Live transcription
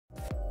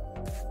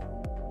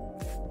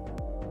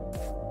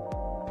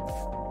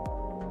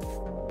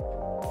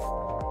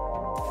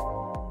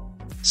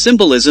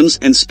symbolisms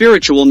and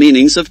spiritual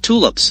meanings of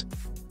tulips.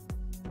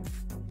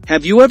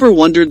 Have you ever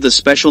wondered the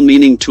special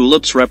meaning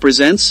tulips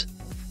represents?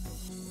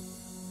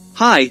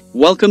 Hi,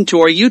 welcome to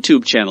our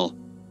YouTube channel.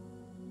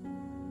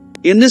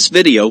 In this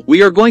video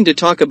we are going to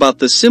talk about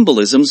the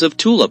symbolisms of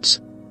tulips.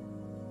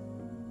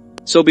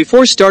 So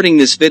before starting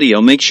this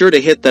video, make sure to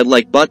hit that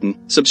like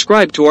button,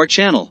 subscribe to our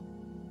channel.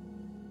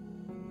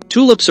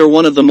 Tulips are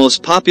one of the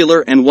most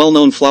popular and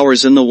well-known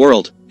flowers in the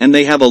world, and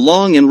they have a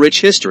long and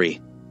rich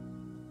history.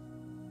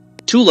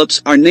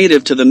 Tulips are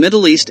native to the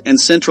Middle East and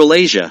Central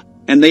Asia,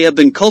 and they have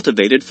been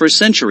cultivated for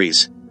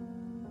centuries.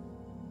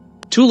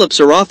 Tulips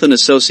are often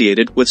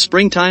associated with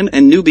springtime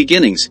and new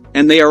beginnings,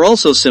 and they are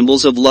also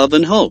symbols of love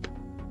and hope.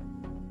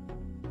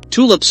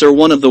 Tulips are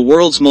one of the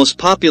world's most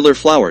popular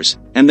flowers,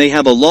 and they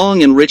have a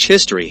long and rich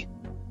history.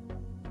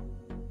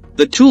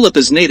 The tulip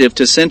is native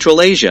to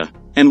Central Asia,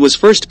 and was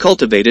first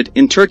cultivated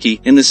in Turkey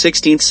in the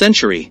 16th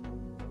century.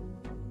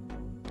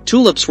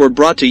 Tulips were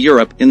brought to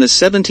Europe in the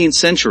 17th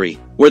century,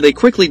 where they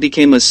quickly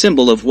became a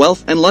symbol of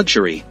wealth and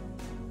luxury.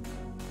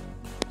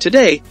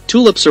 Today,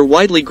 tulips are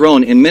widely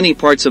grown in many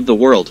parts of the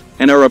world,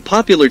 and are a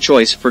popular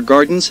choice for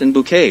gardens and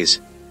bouquets.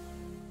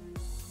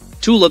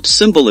 Tulip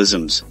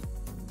symbolisms.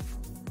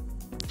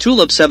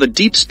 Tulips have a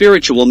deep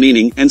spiritual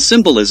meaning and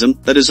symbolism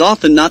that is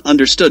often not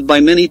understood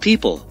by many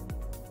people.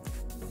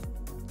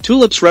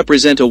 Tulips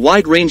represent a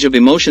wide range of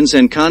emotions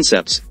and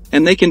concepts,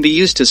 and they can be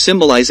used to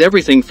symbolize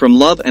everything from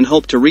love and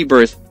hope to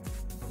rebirth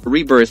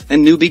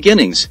and new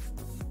beginnings.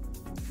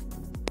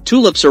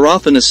 Tulips are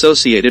often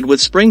associated with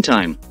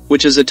springtime,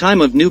 which is a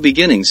time of new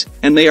beginnings,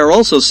 and they are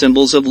also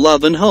symbols of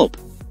love and hope.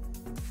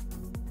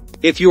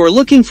 If you are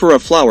looking for a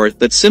flower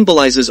that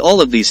symbolizes all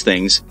of these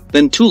things,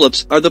 then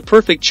tulips are the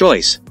perfect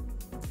choice.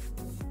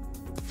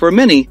 For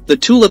many, the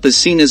tulip is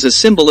seen as a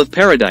symbol of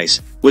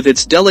paradise, with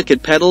its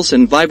delicate petals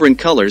and vibrant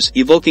colors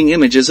evoking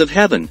images of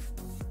heaven.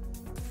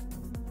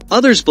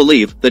 Others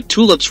believe that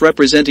tulips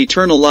represent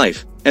eternal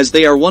life, as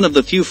they are one of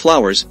the few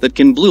flowers that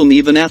can bloom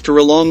even after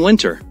a long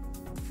winter.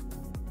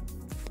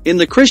 In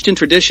the Christian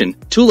tradition,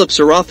 tulips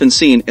are often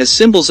seen as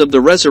symbols of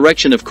the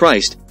resurrection of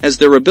Christ, as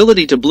their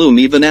ability to bloom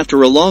even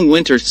after a long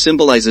winter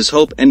symbolizes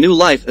hope and new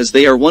life, as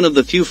they are one of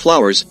the few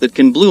flowers that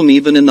can bloom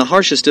even in the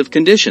harshest of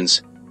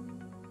conditions.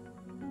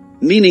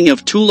 Meaning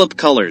of tulip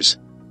colors.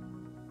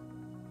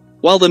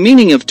 While the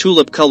meaning of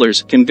tulip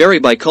colors can vary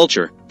by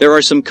culture, there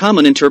are some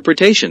common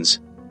interpretations.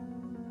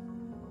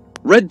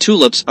 Red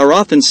tulips are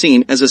often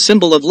seen as a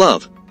symbol of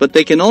love, but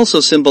they can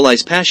also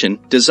symbolize passion,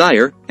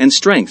 desire, and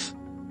strength.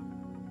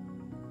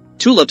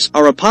 Tulips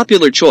are a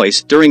popular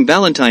choice during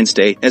Valentine's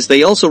Day, as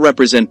they also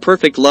represent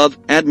perfect love,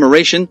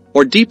 admiration,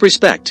 or deep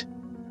respect.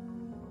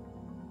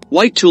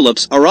 White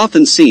tulips are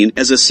often seen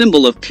as a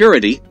symbol of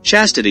purity,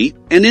 chastity,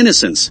 and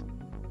innocence.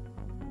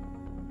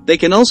 They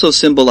can also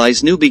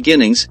symbolize new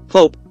beginnings,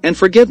 hope, and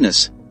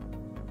forgiveness.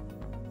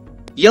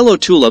 Yellow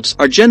tulips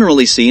are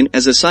generally seen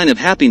as a sign of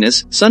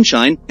happiness,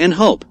 sunshine, and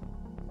hope.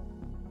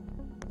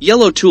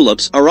 Yellow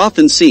tulips are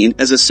often seen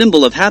as a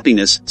symbol of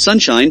happiness,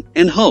 sunshine,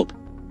 and hope.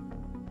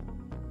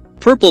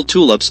 Purple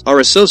tulips are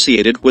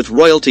associated with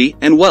royalty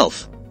and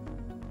wealth.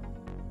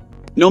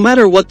 No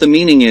matter what the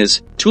meaning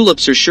is,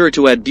 tulips are sure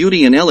to add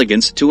beauty and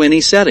elegance to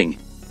any setting.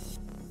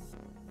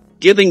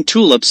 Giving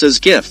tulips as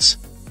gifts.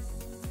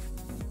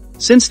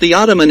 Since the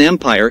Ottoman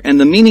Empire, and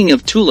the meaning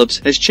of tulips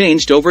has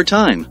changed over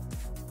time.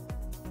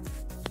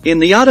 In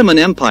the Ottoman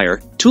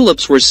Empire,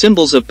 tulips were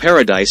symbols of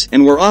paradise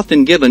and were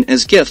often given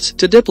as gifts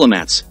to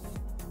diplomats.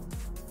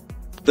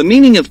 The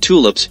meaning of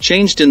tulips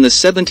changed in the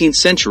 17th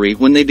century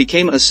when they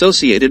became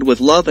associated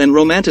with love and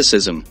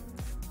romanticism.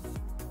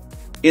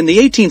 In the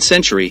 18th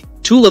century,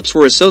 tulips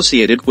were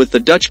associated with the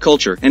Dutch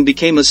culture and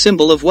became a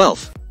symbol of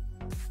wealth.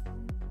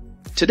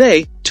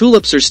 Today,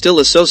 tulips are still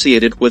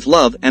associated with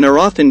love and are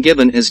often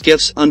given as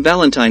gifts on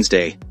Valentine's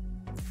Day.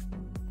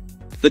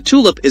 The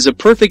tulip is a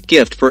perfect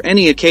gift for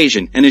any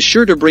occasion and is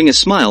sure to bring a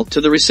smile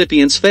to the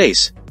recipient's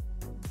face.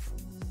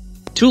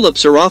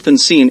 Tulips are often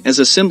seen as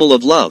a symbol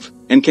of love,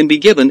 and can be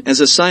given as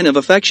a sign of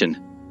affection.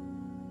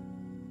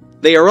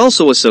 They are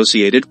also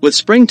associated with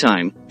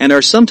springtime, and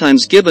are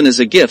sometimes given as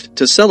a gift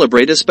to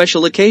celebrate a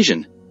special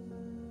occasion.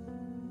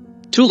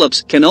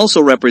 Tulips can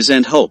also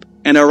represent hope,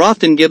 and are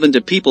often given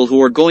to people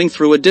who are going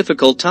through a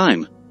difficult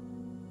time.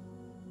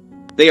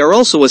 They are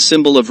also a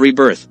symbol of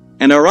rebirth,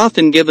 and are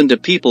often given to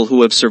people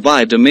who have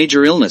survived a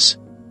major illness.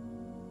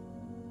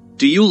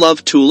 Do you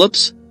love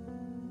tulips?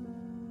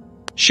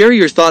 Share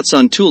your thoughts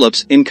on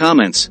tulips in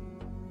comments.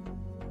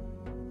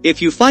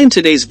 If you find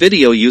today's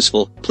video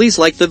useful, please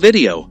like the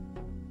video.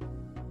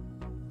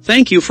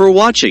 Thank you for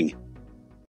watching.